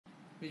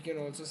We can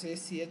also say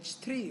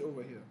CH3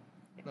 over here.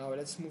 Now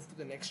let's move to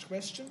the next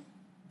question.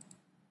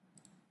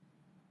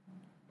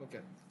 Okay,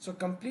 so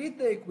complete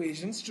the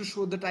equations to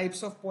show the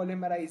types of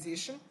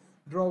polymerization.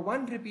 Draw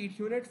one repeat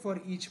unit for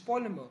each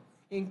polymer.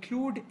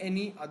 Include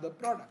any other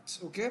products.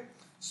 Okay,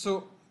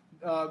 so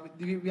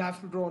we have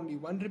to draw only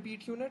one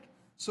repeat unit.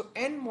 So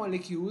n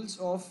molecules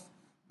of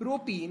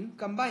propene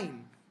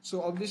combine.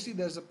 So obviously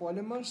there's a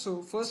polymer.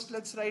 So first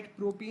let's write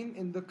propene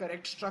in the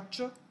correct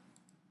structure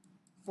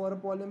for a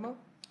polymer.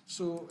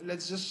 So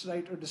let's just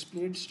write a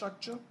displayed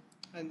structure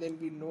and then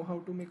we know how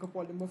to make a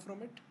polymer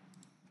from it.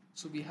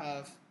 So we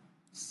have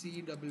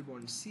C double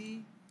bond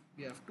C,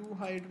 we have two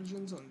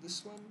hydrogens on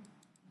this one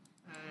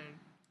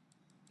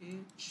and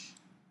H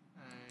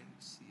and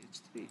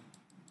CH3.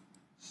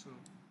 So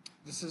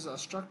this is our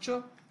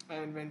structure,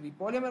 and when we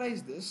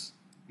polymerize this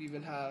we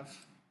will have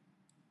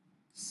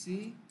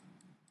C,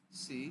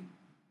 C,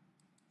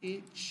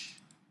 H,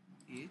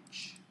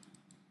 H,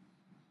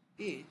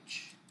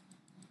 H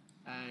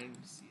and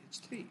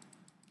CH3.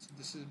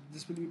 So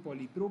this will be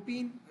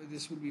polypropene.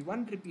 This will be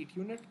one repeat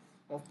unit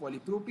of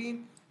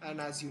polypropene, and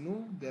as you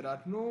know there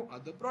are no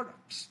other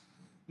products.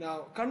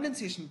 Now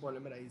condensation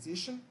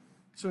polymerization.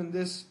 So in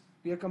this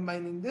we are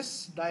combining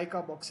this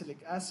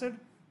dicarboxylic acid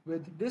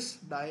with this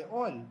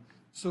diol.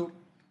 So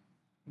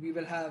we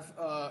will have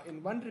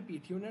in one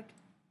repeat unit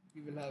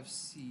we will have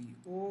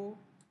CO,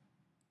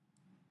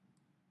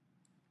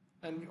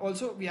 and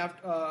also we have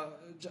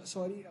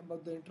sorry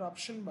about the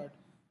interruption, but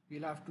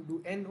we'll have to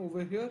do N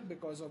over here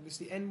because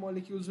obviously N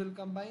molecules will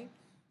combine.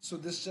 So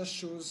this just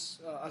shows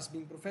us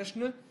being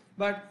professional.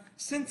 But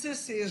since it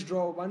says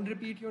draw one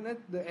repeat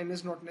unit, the N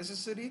is not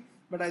necessary.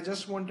 But I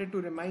just wanted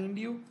to remind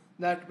you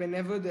that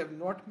whenever they have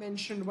not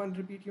mentioned one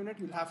repeat unit,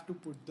 you'll have to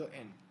put the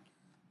N.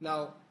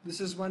 Now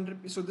this is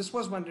so this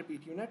was one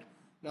repeat unit.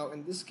 Now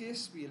in this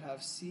case we'll have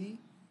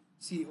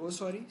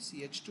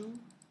CH2.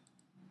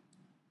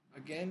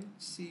 Again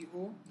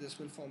CO, this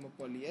will form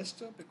a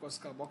polyester because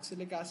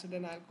carboxylic acid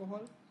and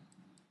alcohol.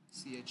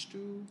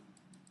 CH2,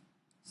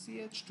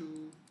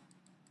 CH2,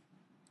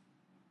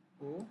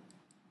 O,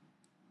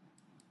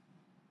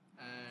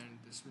 and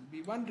this will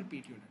be one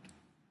repeat unit.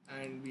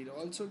 And we'll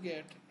also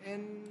get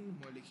N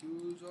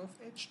molecules of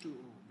H2O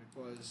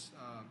because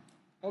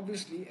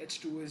obviously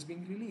H2O is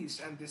being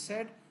released, and they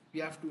said we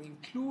have to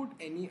include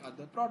any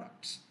other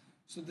products.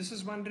 So this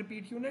is one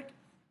repeat unit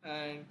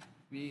and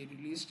we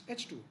released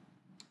H2O.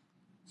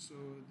 So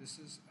this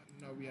is,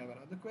 now we have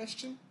another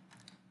question.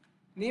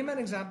 Name an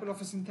example of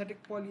a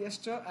synthetic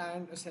polyester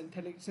and a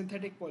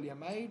synthetic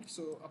polyamide.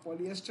 So a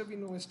polyester we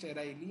know is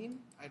terylene.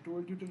 I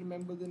told you to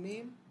remember the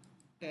name,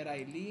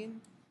 terylene,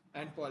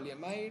 and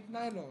polyamide,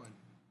 nylon.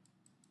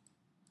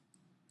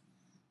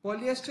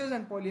 Polyesters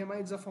and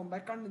polyamides are formed by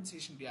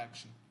condensation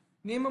reaction.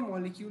 Name a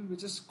molecule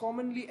which is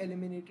commonly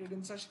eliminated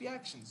in such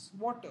reactions.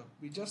 Water,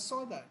 we just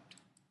saw that.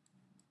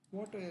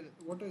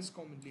 Water is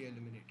commonly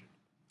eliminated.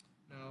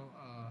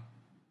 Now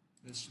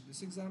let's do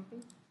this example.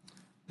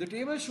 The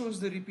table shows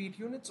the repeat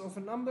units of a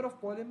number of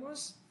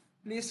polymers.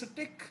 Place a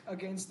tick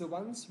against the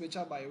ones which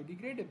are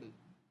biodegradable.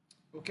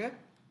 Okay,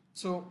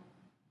 so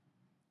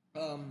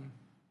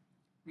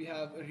we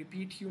have a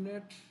repeat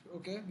unit.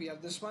 Okay, we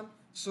have this one.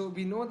 So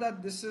we know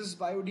that this is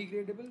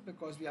biodegradable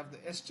because we have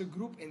the ester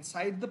group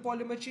inside the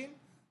polymer chain.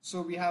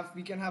 So we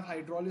can have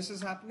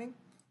hydrolysis happening.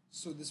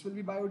 So this will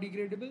be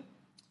biodegradable.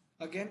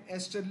 Again,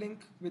 ester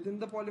link within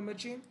the polymer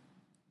chain.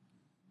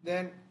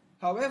 Then,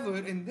 however,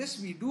 in this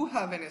we do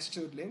have an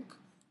ester link,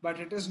 but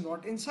it is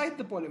not inside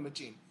the polymer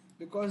chain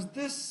because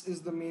this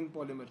is the main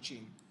polymer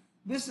chain.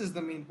 This is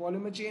the main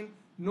polymer chain,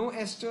 no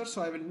ester,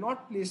 so I will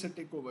not place a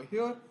tick over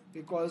here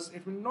because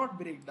it will not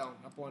break down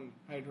upon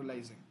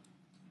hydrolyzing.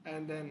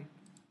 And then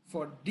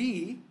for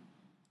D,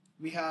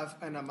 we have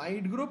an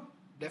amide group,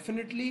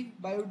 definitely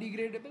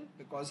biodegradable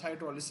because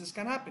hydrolysis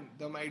can happen.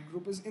 The amide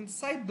group is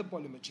inside the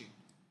polymer chain,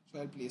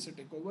 so I'll place a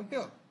tick over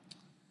here.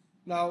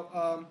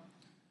 Now,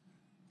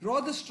 draw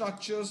the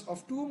structures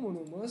of two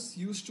monomers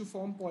used to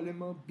form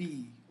polymer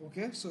B.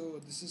 Okay,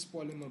 so this is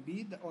polymer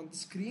B on the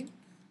screen,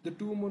 the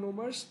two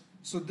monomers.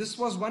 So this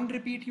was one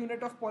repeat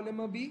unit of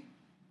polymer B.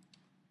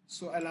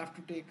 So I'll have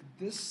to take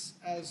this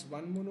as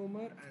one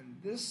monomer and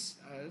this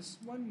as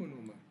one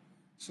monomer.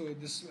 So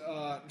this,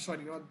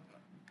 sorry, not,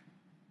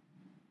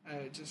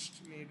 I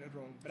just made a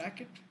wrong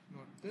bracket,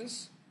 not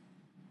this.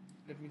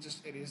 Let me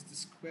just erase the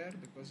square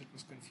because it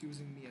was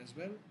confusing me as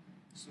well.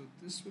 So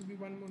this will be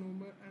one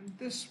monomer and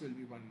this will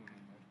be one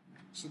monomer.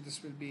 So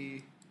this will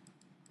be,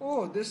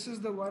 oh, this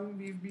is the one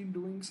we've been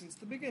doing since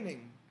the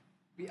beginning.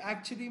 We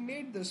actually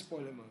made this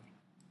polymer.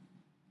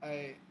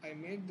 I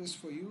made this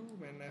for you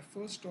when I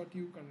first taught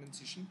you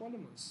condensation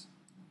polymers.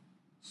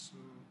 So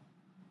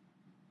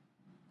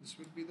this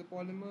will be the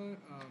polymer,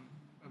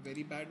 a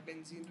very bad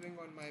benzene ring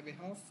on my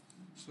behalf.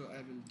 So I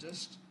will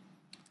just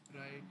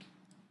write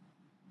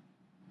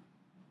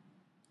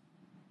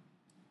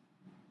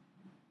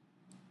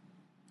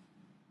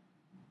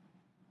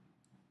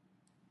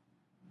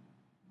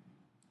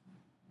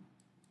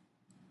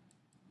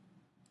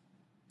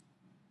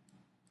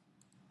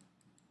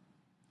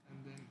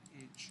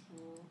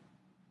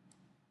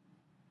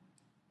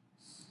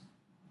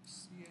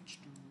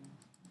H2.